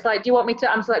difficult. It's like, do you want me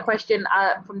to answer that question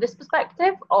from this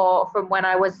perspective or from when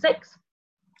I was 6?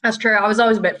 that's true. I was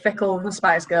always a bit fickle with the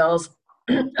Spice Girls.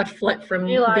 I'd flip from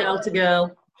girl to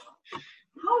girl.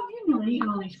 How have you not eaten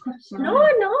all these crisps? No,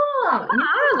 I'm not. What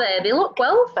are they? They look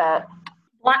well fit.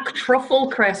 Black truffle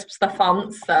crisps, the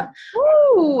fancy.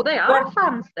 Ooh, they are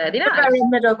fancy. They're nice. Very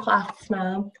middle class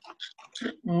now.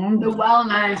 The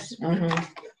wellness.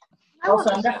 Mm-hmm.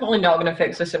 Also, I'm definitely not going to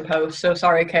fix this in post, so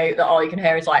sorry, Kate, that all you can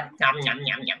hear is like, yum, yum,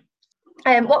 yum,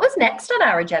 yum. What was next on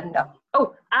our agenda?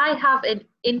 Oh, I have an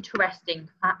interesting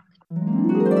fact.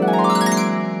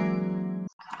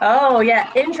 Oh,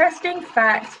 yeah, interesting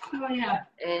fact. Oh, yeah.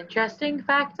 Interesting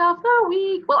fact of the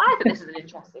week. Well, I think this is an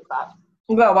interesting fact.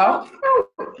 Well.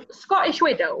 Scottish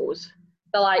widows,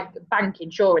 they're like bank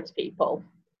insurance people.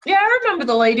 Yeah, I remember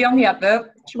the lady on the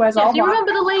advert. She wears all Do you black.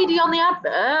 remember the lady on the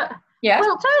advert? Yeah.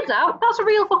 Well, it turns out that's a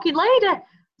real fucking lady.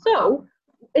 So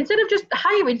instead of just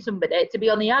hiring somebody to be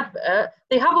on the advert,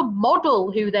 they have a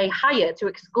model who they hire to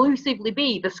exclusively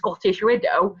be the Scottish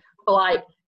widow for like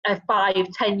a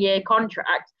 5-10 year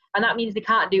contract, and that means they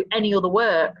can't do any other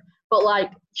work. But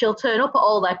like, she'll turn up at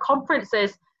all their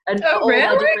conferences and all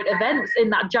their different events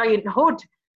in that giant hood.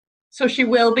 So she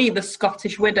will be the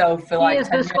Scottish widow for like 10 She is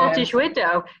the years. Scottish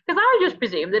widow. Because I just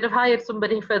presumed they'd have hired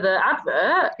somebody for the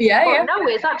advert. Yeah. No,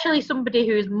 it's actually somebody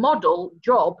whose model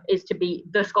job is to be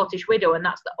the Scottish widow, and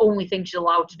that's the only thing she's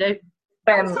allowed to do.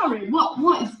 Sorry,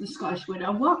 what is the Scottish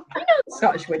widow? What? I know the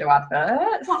Scottish widow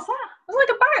advert. What's that? It's like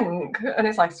a bank, and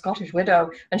it's like Scottish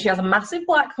widow, and she has a massive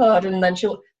black hood, and then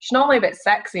she's normally a bit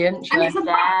sexy, isn't she? And it's a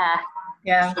bank.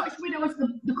 Yeah. Scottish widow is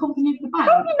the company of the bank.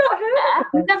 How have you not heard?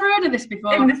 I've never heard of this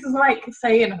before. And this is like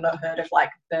saying I've not heard of like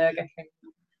Burger King.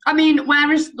 I mean,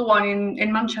 where is the one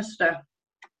in Manchester?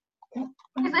 Is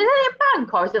it a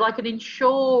bank or is it like an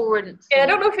insurance? Yeah, I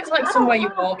don't know if it's like somewhere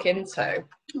you walk into.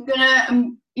 I'm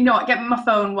gonna, you know what? Get me my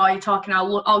phone while you're talking.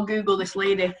 I'll Google this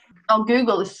lady. I'll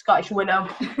Google this Scottish widow.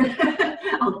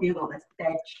 I'll Google this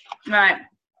bitch. Right.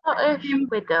 Scottish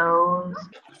widows.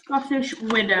 Scottish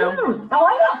widow. I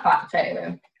like that fact,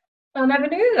 Amy. I never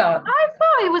knew that. I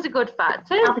thought it was a good fact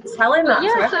too. I'll be telling that.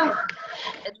 Yeah, to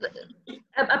so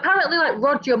apparently, like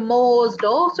Roger Moore's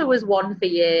daughter was one for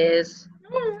years.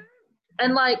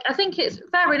 And like, I think it's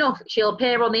fair enough. She'll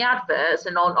appear on the adverts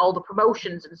and on all the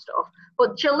promotions and stuff,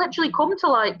 but she'll literally come to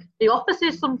like the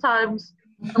offices sometimes,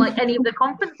 and, like any of the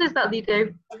conferences that they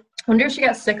do. I wonder if she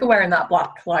gets sick of wearing that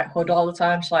black like hood all the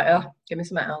time. She's like, oh, give me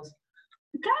something else.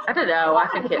 I don't know. I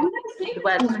think I've never seen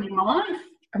this woman in my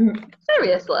life.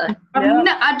 Seriously.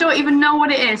 I don't even know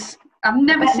what it is. I've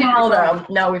never seen it before.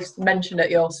 Now we've mentioned it,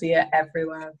 you'll see it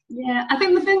everywhere. Yeah, I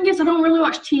think the thing is I don't really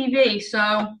watch TV,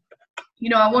 so you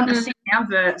know, I want to see the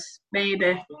adverts.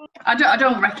 Maybe I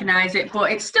don't recognise it,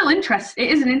 but it's still interesting.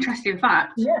 It is an interesting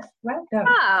fact. Yes, well done.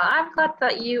 I'm glad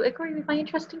that you agree with my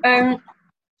interesting fact.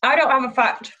 I don't have a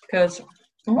fact because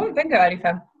I won't think of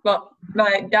anything, but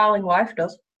my darling wife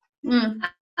does.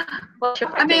 What's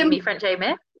your fact, Amy, French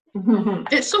Amy?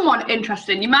 It's somewhat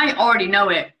interesting. You might already know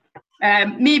it.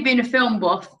 Me being a film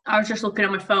buff, I was just looking at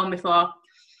my phone before,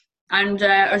 and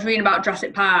I was reading about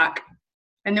Jurassic Park,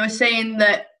 and they were saying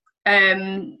that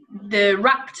the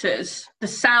raptors, the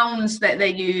sounds that they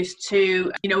used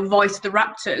to, you know, voice the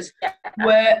raptors,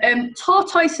 were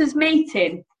tortoises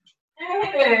mating.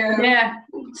 Yeah.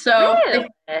 So really?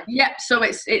 So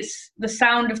it's the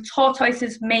sound of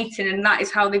tortoises mating, and that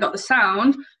is how they got the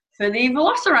sound for the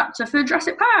Velociraptor for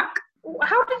Jurassic Park.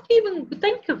 How did you even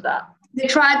think of that? They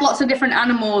tried lots of different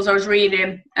animals, I was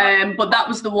reading, but that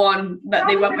was the one that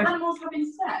they went with. Animals have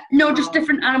been set? No, just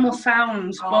different animal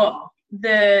sounds, but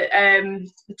the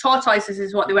tortoises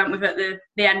is what they went with at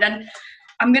the end. And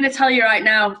I'm going to tell you right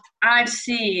now, I've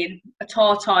seen a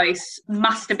tortoise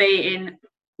masturbating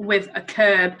with a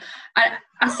curb.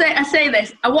 I say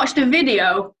this, I watched a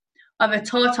video of a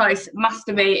tortoise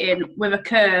masturbating with a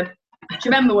curb. Do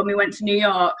you remember when we went to New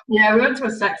York? Yeah, we went to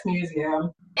a sex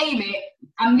museum. Amy,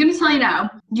 I'm going to tell you now,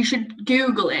 you should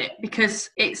Google it because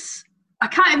I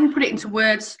can't even put it into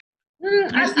words. I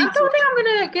don't think I'm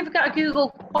going to give it a Google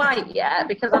quite yet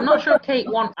because I'm not sure Kate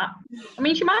wants that. I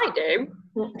mean, she might do.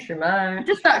 She might.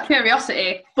 Just out of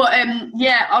curiosity. But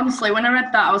yeah, honestly, when I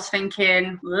read that, I was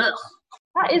thinking, ugh.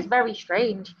 That is very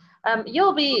strange.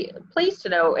 You'll be pleased to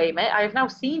know, Amy, I have now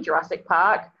seen Jurassic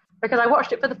Park because I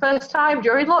watched it for the first time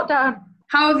during lockdown.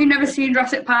 How have you never seen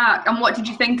Jurassic Park, and what did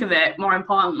you think of it, more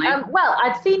importantly? Well,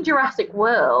 I'd seen Jurassic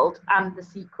World and the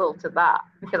sequel to that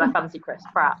because I fancy Chris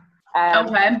Pratt.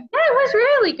 Okay. Yeah, it was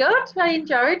really good. I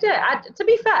enjoyed it. To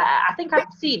be fair, I think I've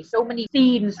seen so many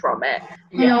scenes from it,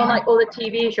 you know, like all the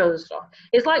TV shows and stuff.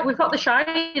 It's like we've got The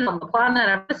Shining on the planet.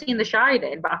 I've never seen The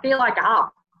Shining, but I feel like I have.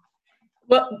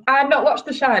 Well, I had not watched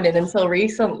The Shining until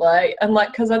recently, and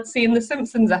like because I'd seen the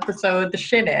Simpsons episode, The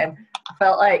Shinning, I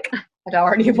felt like I'd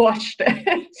already watched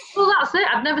it. Well, that's it.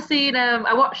 I've never seen.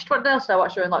 What else did I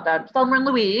watch during lockdown? Thelma and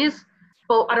Louise,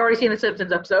 but I'd already seen the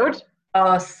Simpsons episode.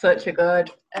 Oh, such a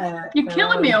good. You're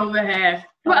killing me over here.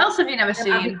 What else have you never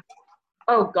seen?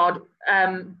 Oh God,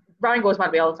 Ryan goes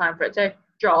might be all the time for it too.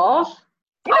 Jaws.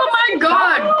 Oh my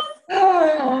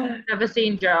god! Never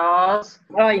seen Jaws.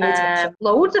 Oh, you need to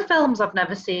Loads of films I've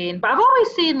never seen, but I've always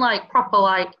seen like proper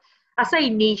like I say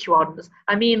niche ones.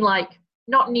 I mean like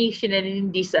not niche in an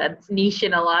indie sense, niche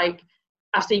in a like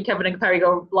I've seen Kevin and Perry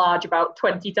go large about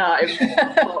 20 times.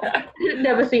 But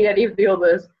never seen any of the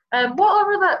others. What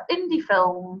are other indie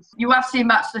films? You have seen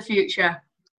Back to the Future.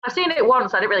 I've seen it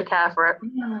once. I didn't really care for it.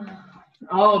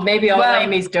 Oh, maybe all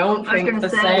Amy's don't think the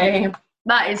same.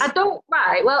 That is. I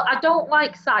don't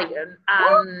like science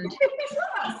and It's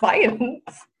not science.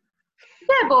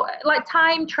 yeah, but like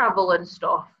time travel and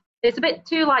stuff. It's a bit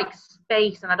too like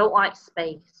space, and I don't like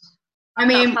space. I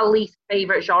mean, that's my least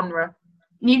favourite genre.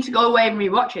 Need to go away and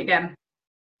rewatch it again.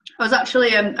 It was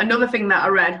actually another thing that I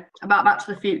read about Back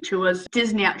to the Future was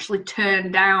Disney actually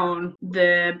turned down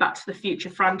the Back to the Future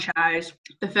franchise,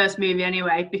 the first movie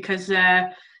anyway, because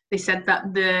they said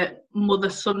that the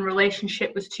mother-son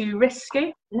relationship was too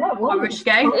risky. Yeah, or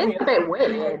risque. It's a bit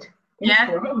weird.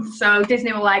 Yeah. So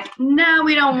Disney were like, no,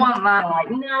 we don't want that.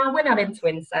 Like, no, we're not into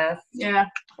incest. Yeah.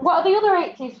 What are the other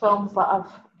 80s films that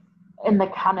have in the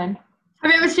canon?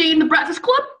 Have you ever seen The Breakfast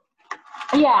Club?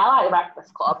 Yeah, I like The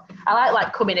Breakfast Club. I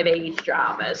like coming of age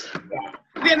dramas.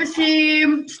 Have you ever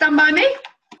seen Stand By Me?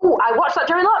 Oh, I watched that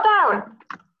during lockdown.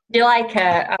 You like it?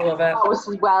 I love it. That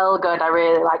was well good. I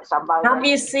really like Stand By Me. Have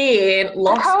you seen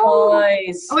Lost Oh.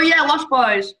 Boys? Oh yeah, Lost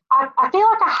Boys. I feel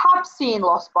like I have seen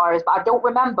Lost Boys, but I don't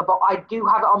remember. But I do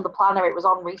have it on the planner. It was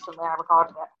on recently. I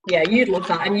recorded it. Yeah, you'd love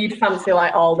that, and you'd fancy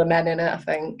like all the men in it, I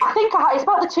think. I think it's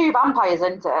about the two vampires,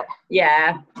 isn't it?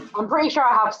 Yeah. I'm pretty sure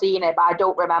I have seen it, but I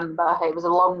don't remember. It was a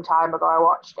long time ago I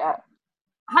watched it.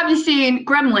 Have you seen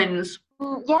Gremlins?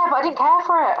 Yeah, but I didn't care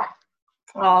for it.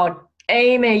 Oh,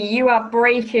 Amy, you are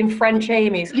breaking French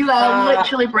Amy's You are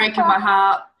literally breaking my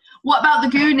heart. What about The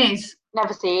Goonies?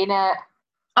 Never seen it.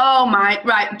 Oh my,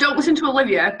 right, don't listen to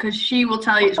Olivia because she will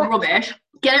tell you it's rubbish.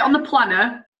 Get it on the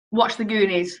planner, watch The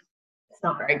Goonies. It's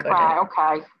not very good. Right,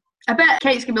 okay. I bet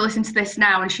Kate's going to be listening to this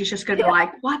now and she's just going to be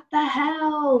like, what the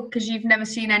hell? Because you've never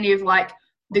seen any of like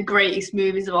the greatest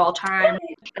movies of all time.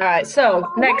 All right, so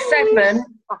next segment,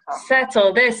 Okay.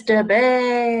 settle this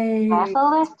debate.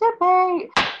 Settle this debate.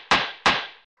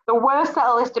 The worst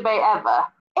settle this debate ever.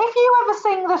 If you ever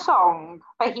sing the song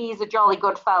for He's a Jolly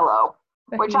Good Fellow,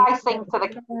 which I sing to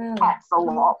the cats a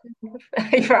lot,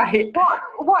 Right.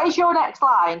 what is your next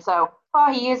line? So,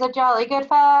 for he is a jolly good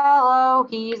fellow,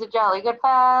 he's a jolly good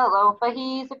fellow, for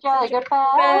he's a jolly good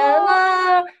fellow.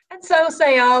 Hello, and so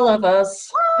say all of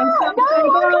us. No,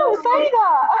 don't say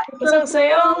that. So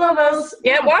say all of us.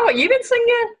 Yeah, wow, what you been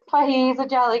singing? For he's a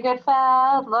jolly good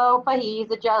fellow, for he's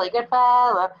a jolly good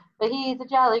fellow, for he's a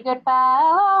jolly good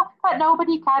fellow that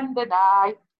nobody can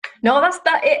deny. No,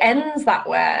 it ends that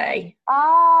way.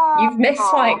 Ah, You've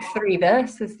missed like 3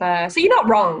 verses there. So you're not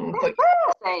wrong. But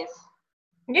verses.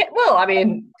 yeah, well, I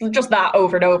mean, just that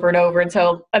over and over and over and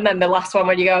then the last one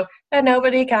when you go, and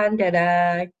nobody can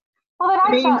deny. Well, then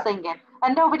I start singing,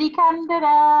 and nobody can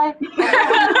deny. No.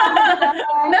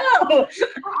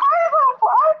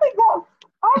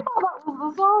 I thought that was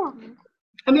the song.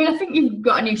 I mean, I think you've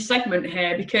got a new segment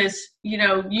here because, you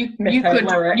know, you Misheard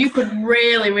lyrics. you could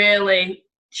really, really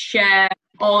share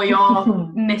all your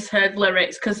misheard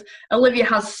lyrics because Olivia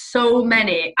has so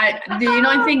many. The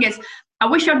annoying thing is, I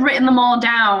wish I'd written them all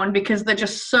down because they're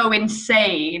just so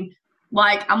insane.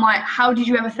 Like, I'm like, how did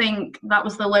you ever think that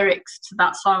was the lyrics to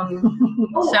that song?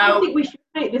 I think we should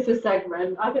make this a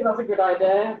segment. I think that's a good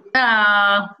idea.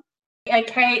 Hey,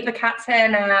 Kate, the cat's here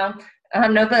now.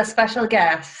 Another special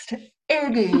guest,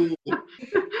 Iggy.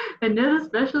 Another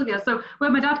special guest. So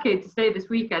when my dad came to stay this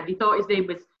weekend, he thought his name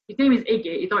is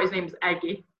Iggy. He thought his name was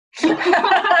Eggy.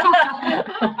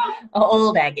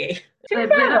 Old Eggy. Yeah,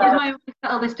 that was my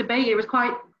settle this debate. It was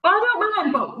quite. Well, I don't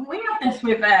mind, but we have this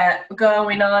with we're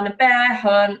going on a bear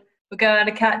hunt. We're going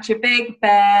to catch a big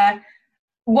bear.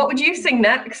 What would you sing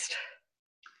next?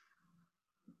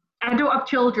 I don't have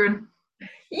children.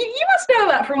 You must know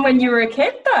that from when you were a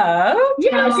kid, though.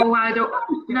 Yes. No, I don't.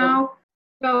 No.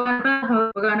 Go on a bear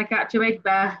hunt. We're going to catch a big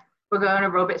bear. We're going to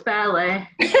rub its belly.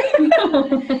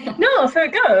 No, so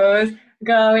it goes,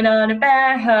 going on a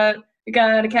bear hunt. We're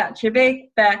going to catch a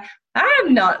big bear.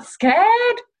 I'm not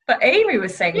scared. But Amy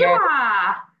was singing.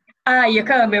 Yeah. Are you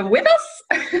coming with us?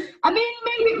 I mean,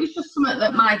 maybe it was just something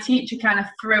that my teacher kind of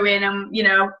threw in and, you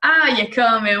know, are you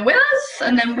coming with us?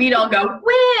 And then we'd all go,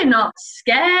 we're not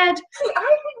scared. See,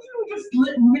 I think you were just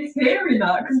mishearing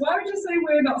that, because why would you say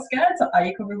we're not scared? So, are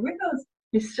you coming with us?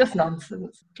 It's just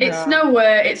nonsense. It's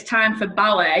nowhere, it's time for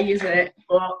ballet, is it?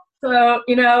 But, so,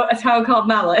 you know, a town called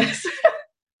Malice.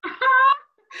 I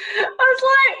was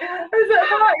like,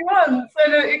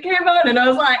 then it came on and I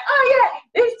was like, oh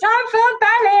yeah, it's time for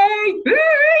ballet. Ooh,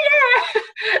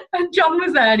 yeah. And John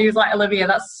was there and he was like, Olivia,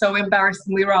 that's so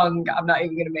embarrassingly wrong. I'm not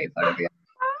even going to make fun of you.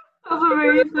 That's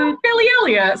amazing. Billy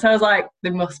Elliot. So I was like, they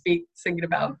must be singing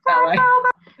about ballet.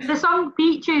 The song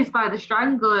Beaches by the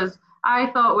Stranglers, I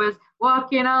thought was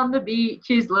walking on the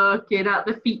beaches, looking at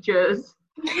the features.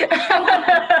 And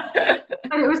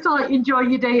it was to like enjoy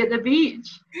your day at the beach.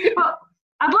 But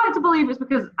I'd like to believe it's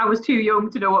because I was too young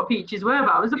to know what peaches were, but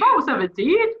I was about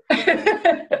 17.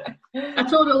 I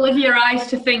told Olivia I used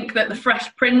to think that the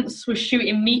Fresh Prince was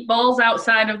shooting meatballs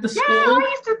outside of the school. Yeah, I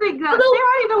used to think that too.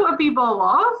 I didn't know what a b-ball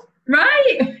was.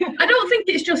 Right? I don't think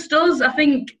it's just us. I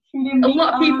think a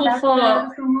lot of people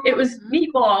thought it was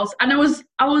meatballs, and I was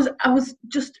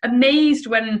just amazed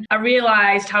when I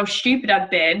realised how stupid I'd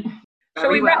been. Shall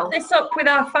we wrap this up with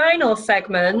our final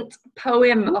segment,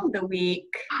 Poem of the Week?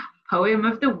 Poem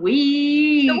of the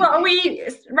Week. So what are we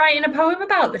writing a poem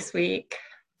about this week?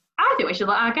 I think we should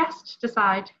let our guest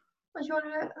decide. What do you want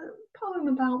a poem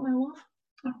about, my love?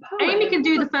 A poem? Amy can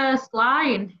do the first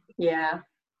line. Yeah.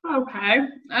 Okay.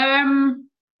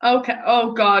 Okay.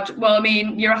 Oh God. Well, I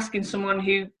mean, you're asking someone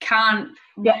who can't.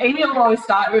 Yeah, Amy will always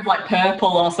start with like purple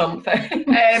or something.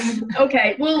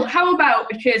 Okay. Well, how about,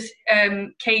 because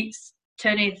Kate's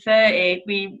turning 30,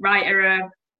 we write her a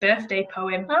birthday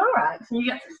poem. All right. So you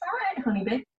get to start,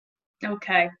 honeybee.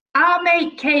 Okay. Our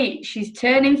mate Kate, she's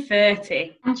turning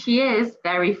 30. And she is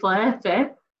very flirty.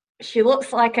 She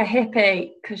looks like a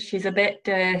hippie because she's a bit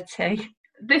dirty.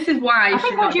 This is why I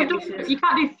think once you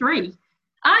can't do 3.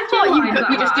 I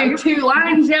thought you just do 2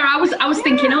 lines. Yeah, I was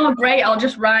thinking, oh great, I'll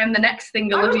just rhyme the next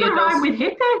thing I was Olivia going to does. rhyme with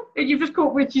hippie, and you've just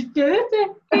caught which is dirty.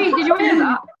 Hey, did you hear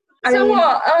that? So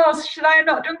what? Oh, should I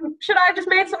just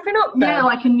make something up then? Yeah,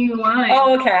 like a new line.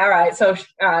 Oh, okay, all right. So,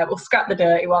 all right, we'll scrap the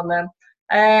dirty one then.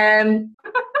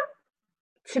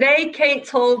 Today, Kate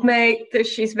told me that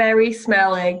she's very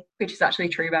smelly, which is actually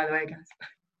true, by the way, guys.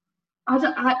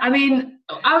 I mean,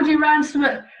 how do you rhyme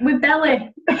something with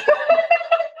belly?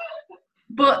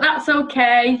 But that's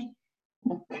okay.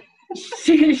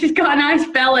 She's got a nice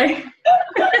belly.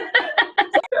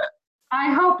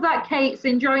 I hope that Kate's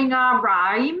enjoying our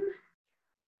rhyme.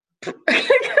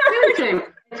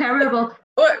 Terrible.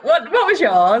 What was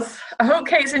yours? I hope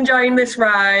Kate's enjoying this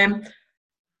rhyme.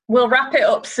 We'll wrap it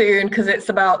up soon because it's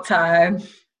about time.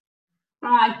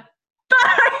 Bye.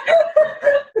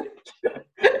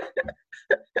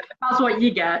 That's what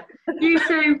you get. You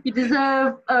two, you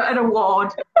deserve an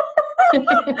award.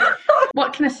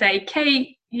 What can I say?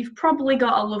 Kate, you've probably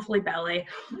got a lovely belly.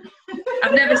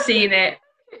 I've never seen it.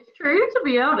 It's true, to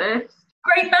be honest.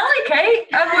 Great belly, Kate.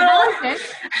 And we'll love it.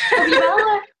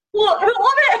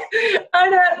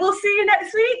 And we'll see you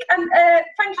next week. And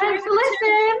thanks for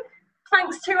listening.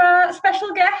 Thanks to our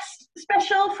special guest,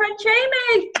 special French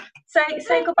Amy.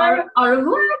 Say goodbye. Au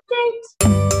revoir,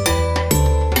 Kate.